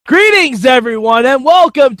Greetings, everyone, and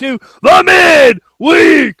welcome to the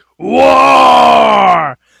Midweek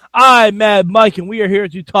War! I'm Mad Mike, and we are here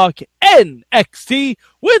to talk NXT.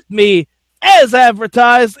 With me, as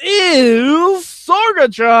advertised, is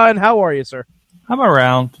Sorgatron. How are you, sir? I'm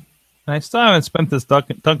around. I still haven't spent this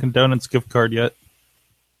Dunkin' Donuts gift card yet.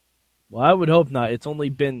 Well, I would hope not. It's only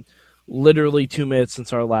been literally 2 minutes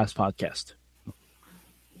since our last podcast.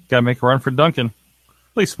 Gotta make a run for Dunkin'.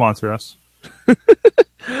 Please sponsor us.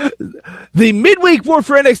 The Midweek War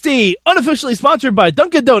for NXT, unofficially sponsored by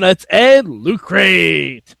Dunkin' Donuts and Loot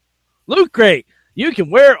Crate. Loot Crate. You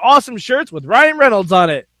can wear awesome shirts with Ryan Reynolds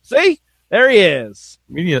on it. See? There he is.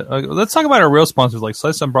 Let's talk about our real sponsors like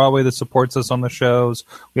Slice on Broadway that supports us on the shows.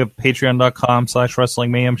 We have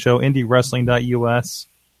patreon.com/Wrestling Mayhem Show, indiewrestling.us.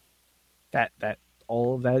 That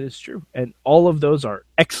all of that is true. And all of those are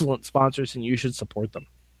excellent sponsors, and you should support them.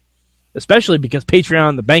 Especially because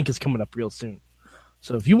Patreon the Bank is coming up real soon.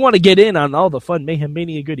 So if you want to get in on all the fun Mayhem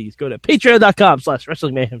Mania goodies, go to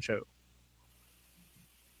patreon.com/Wrestling Mayhem Show.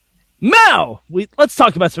 Now, let's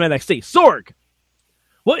talk about some NXT. Sorg,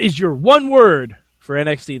 what is your one word for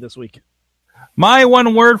NXT this week? My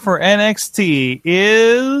one word for NXT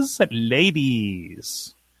is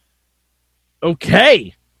ladies.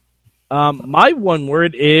 Okay. My one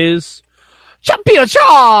word is championship.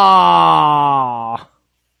 Oh,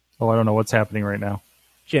 I don't know what's happening right now.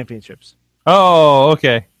 Championships. Oh,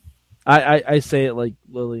 okay. I say it like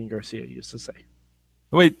Lillian Garcia used to say.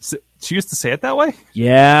 Wait, she used to say it that way?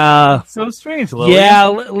 Yeah. That's so strange, Lillian. Yeah,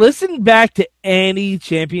 listen back to any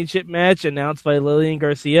championship match announced by Lillian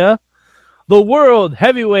Garcia. The World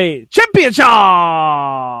Heavyweight Championship!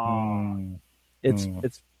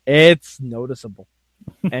 It's noticeable.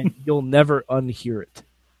 And you'll never unhear it.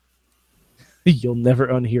 You'll never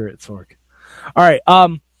unhear it, Sorg. All right,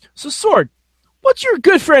 so Sorg, what's your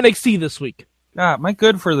good for NXT this week? My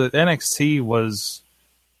good for the NXT was,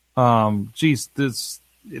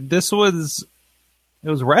 this was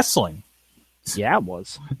wrestling. Yeah, it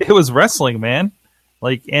was. It was wrestling, man.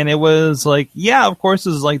 And it was of course,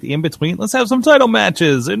 this is like the in between. Let's have some title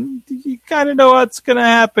matches, and you kind of know what's gonna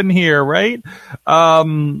happen here, right?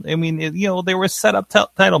 They were set up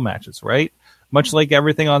title matches, right? Much like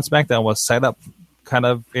everything on SmackDown was set up, kind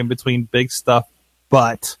of in between big stuff,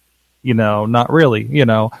 but not really,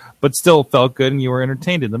 but still felt good, and you were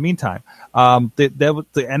entertained in the meantime. The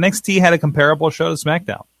NXT had a comparable show to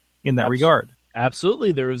SmackDown in that regard.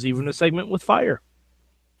 Absolutely. There was even a segment with fire.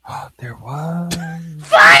 There was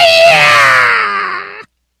fire.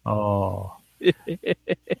 Oh,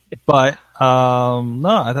 but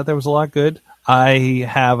no, I thought there was a lot good. I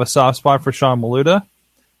have a soft spot for Sean Maluda,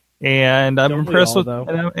 and I'm impressed with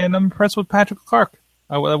Patrick Clark.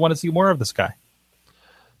 I want to see more of this guy.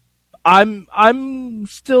 I'm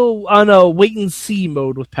still on a wait and see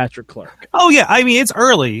mode with Patrick Clark. Oh yeah, I mean it's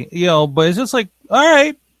early, but it's just all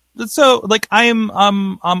right. So I'm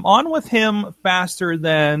on with him faster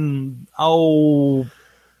than any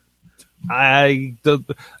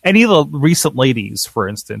of the recent ladies, for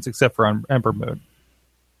instance, except for Ember Moon.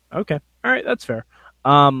 Okay, all right, that's fair.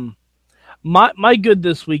 My good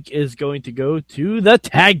this week is going to go to the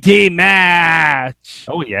tag team match.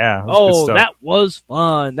 Oh, yeah. That was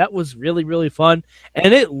fun. That was really, really fun.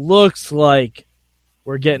 And it looks like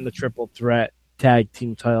we're getting the triple threat tag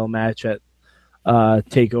team title match at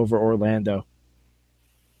TakeOver Orlando,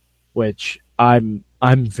 which I'm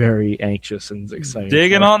very anxious and excited.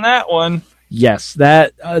 Digging on that one. Yes,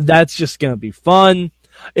 that's just going to be fun.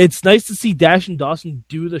 It's nice to see Dash and Dawson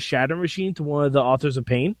do the Shatter Machine to one of the Authors of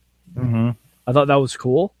Pain. Mm-hmm. I thought that was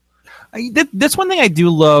cool. That's one thing I do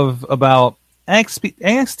love about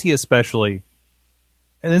NXT especially,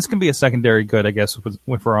 and this can be a secondary good, I guess,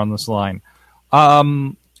 if we're on this line.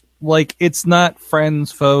 It's not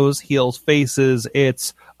friends, foes, heels, faces.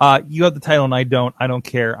 It's you have the title and I don't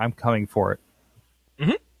care. I'm coming for it.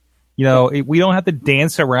 Mm-hmm. We don't have to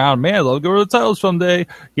dance around. Man, they'll go to the title someday.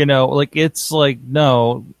 No.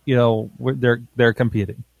 They're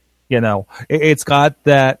competing. It's got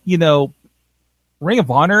that, Ring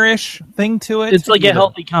of Honor-ish thing to it. It's like a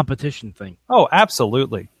healthy competition thing. Oh,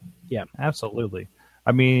 absolutely. Yeah. Absolutely.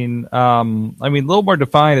 I mean, a little more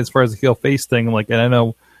defined as far as the heel face thing.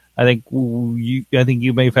 And I think you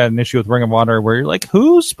may have had an issue with Ring of Honor where you're like,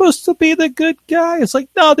 who's supposed to be the good guy? It's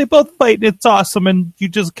no, they both fight and it's awesome and you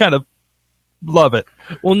just kind of love it.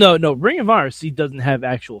 Well, no, Ring of Honor doesn't have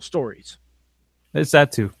actual stories. It's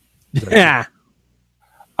that too. Yeah.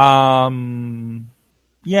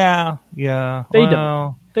 Yeah. They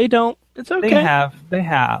don't. It's okay. They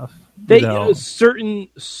have. Certain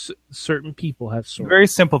people have stories. Very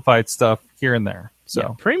simplified stuff here and there. So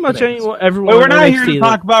yeah, pretty much everyone. But we're not here NXT to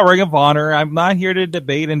talk about Ring of Honor. I'm not here to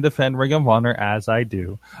debate and defend Ring of Honor as I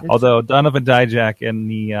do. Although Donovan Dijak and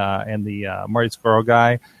the Marty Scurll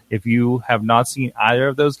guy, if you have not seen either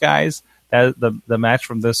of those guys, the match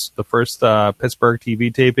from the first Pittsburgh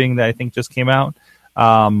TV taping that I think just came out,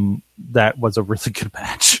 that was a really good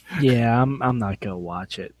match. Yeah, I'm not gonna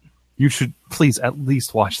watch it. You should please at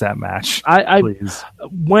least watch that match. Please.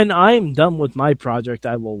 When I'm done with my project,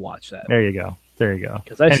 I will watch that. There you go.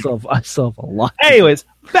 Because I still have a lot. Anyways,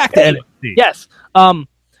 back to NXT. Yes.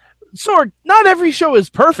 Sorg, not every show is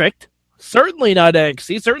perfect. Certainly not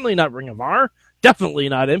NXT. Certainly not Ring of Honor. Definitely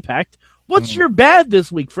not Impact. What's your bad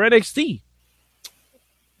this week for NXT?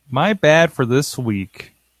 My bad for this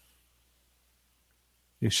week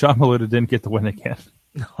is Sean Maluta didn't get the win again.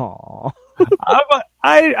 Aww.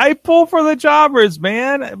 I pull for the jobbers,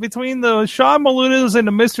 man. Between the Sean Malutas and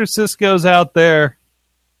the Mr. Cisco's out there,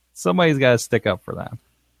 somebody's got to stick up for them.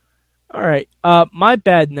 All right. My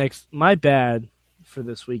bad for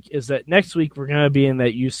this week is that next week we're going to be in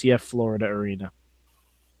that UCF Florida arena.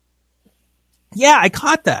 Yeah, I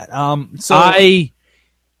caught that. So I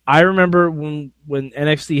remember when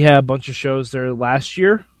NXT had a bunch of shows there last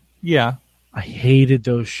year. Yeah. I hated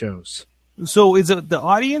those shows. So is it the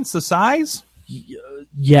audience, the size?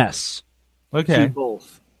 Yes. Okay.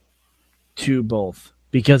 To both.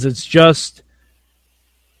 Because it's just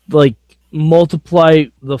like multiply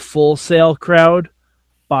the Full Sail crowd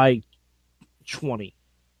by 20.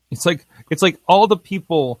 It's like all the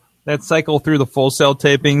people that cycle through the Full Sail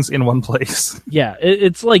tapings in one place. Yeah,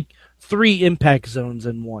 it's like 3 Impact zones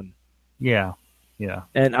in one. Yeah.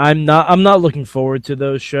 And I'm not looking forward to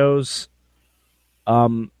those shows.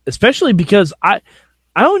 Especially because I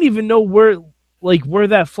don't even know where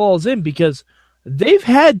that falls in, because they've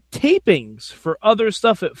had tapings for other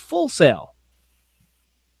stuff at Full Sail.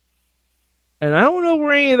 And I don't know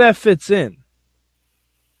where any of that fits in.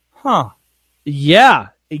 Huh. Yeah,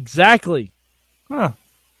 exactly. Huh.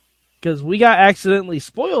 Because we got accidentally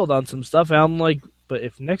spoiled on some stuff, and I'm like, but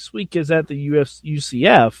if next week is at the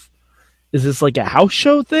UCF, is this like a house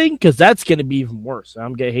show thing? Because that's going to be even worse.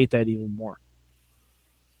 I'm going to hate that even more.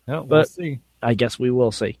 Yeah, we'll see. I guess we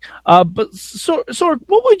will see. But Sorg,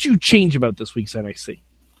 what would you change about this week's NXT?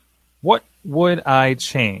 What would I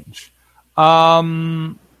change? I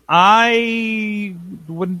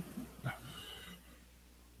wouldn't.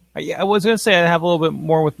 I was going to say I'd have a little bit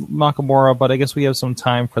more with Nakamura, but I guess we have some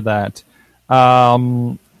time for that. I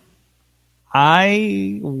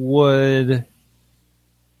would.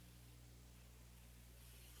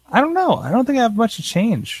 I don't know. I don't think I have much to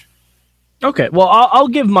change. Okay, well, I'll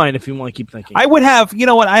give mine if you want to keep thinking. I would have, you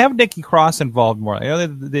know what? I have Nikki Cross involved more. I know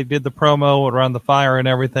they did the promo around the fire and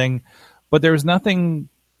everything, but there was nothing.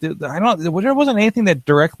 There wasn't anything that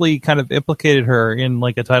directly kind of implicated her in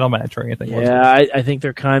like a title match or anything. Yeah, I think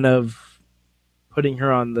they're kind of putting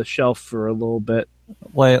her on the shelf for a little bit.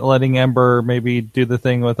 Letting Ember maybe do the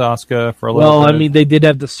thing with Asuka for a little bit. Well, I mean, they did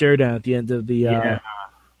have the stare down at the end of the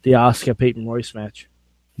Asuka Peyton Royce match.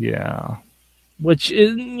 Yeah. Which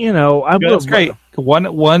is, that's great.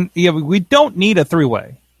 One. Yeah, we don't need a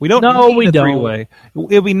 3-way. We don't. No, we a don't. 3-way.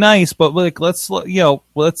 It'd be nice, but like, let's see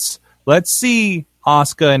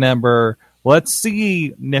Asuka and Ember. Let's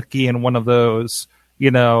see Nikki in one of those.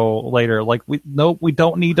 Later. Like we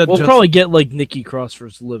don't need a. We'll probably get like Nikki Cross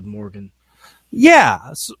versus Liv Morgan. Yeah.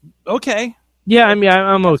 Okay. Yeah, I mean,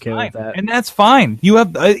 I'm okay with that, and that's fine. You're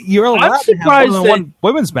allowed to have more than one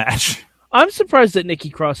women's match. I'm surprised that Nikki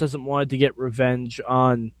Cross hasn't wanted to get revenge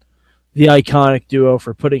on the iconic duo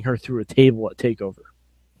for putting her through a table at TakeOver.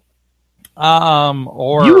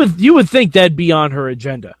 Or you would think that'd be on her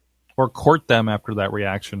agenda, or court them after that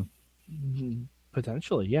reaction.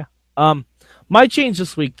 Potentially, yeah. My change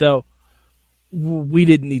this week, though, we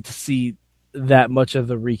didn't need to see that much of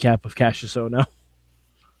the recap of Kassius Ohno.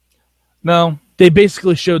 No, they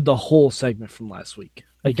basically showed the whole segment from last week.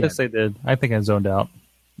 Again. Yes, they did. I think I zoned out.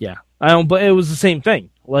 Yeah, I don't. But it was the same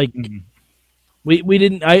thing. Like we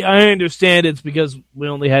didn't. I understand it's because we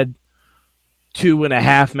only had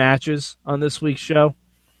 2.5 matches on this week's show.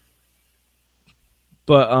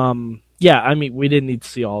 But yeah, I mean, we didn't need to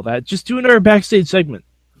see all that. Just do another backstage segment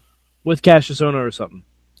with Kassius Ohno or something.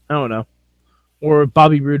 I don't know, or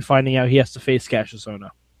Bobby Roode finding out he has to face Kassius Ohno.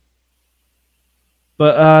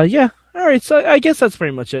 But yeah. All right, so I guess that's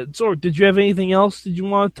pretty much it. So, did you have anything else did you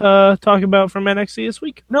want to talk about from NXT this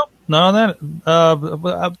week? No, that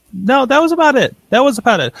was about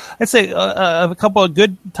it. I'd say a couple of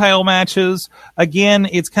good title matches. Again,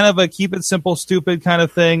 it's kind of a keep it simple, stupid kind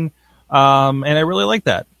of thing, and I really like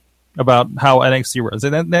that about how NXT runs.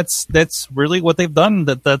 And that's really what they've done.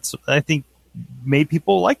 That's I think made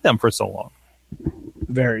people like them for so long.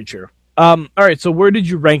 Very true. All right, so where did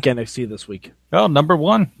you rank NXT this week? Oh, number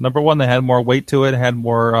one. Number one, they had more weight to it, had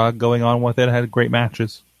more going on with it, had great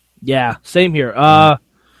matches. Yeah, same here. Yeah,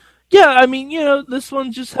 I mean, this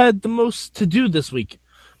one just had the most to do this week.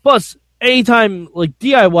 Plus, anytime, like,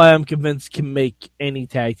 DIY, I'm convinced can make any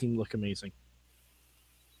tag team look amazing.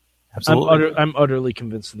 Absolutely. I'm utterly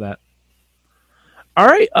convinced of that. All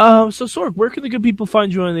right, so Sorg, where can the good people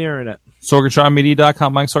find you on the internet?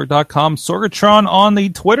 SorgatronMedia.com, MikeSorg.com, Sorgatron on the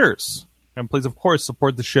Twitters. And please, of course,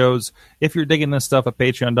 support the shows if you're digging this stuff at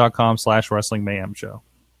Patreon.com/Wrestling Mayhem Show.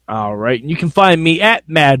 All right, and you can find me at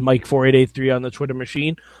MadMike4883 on the Twitter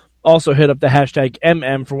machine. Also hit up the hashtag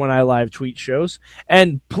MM for when I live tweet shows.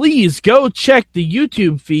 And please go check the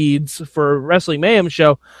YouTube feeds for Wrestling Mayhem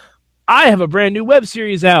Show. I have a brand new web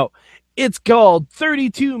series out. It's called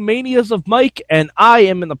 32 Manias of Mike, and I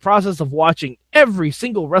am in the process of watching every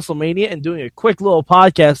single WrestleMania and doing a quick little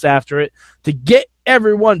podcast after it to get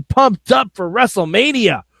everyone pumped up for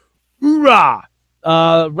WrestleMania. Hoorah!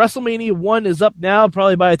 WrestleMania 1 is up now.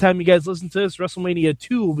 Probably by the time you guys listen to this, WrestleMania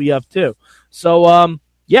 2 will be up too. So,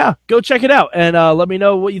 yeah, go check it out and let me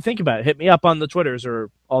know what you think about it. Hit me up on the Twitters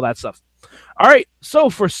or all that stuff. All right, so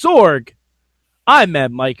for Sorg, I'm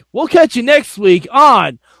Mad Mike. We'll catch you next week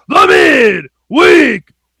on the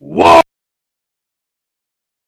Midweek War.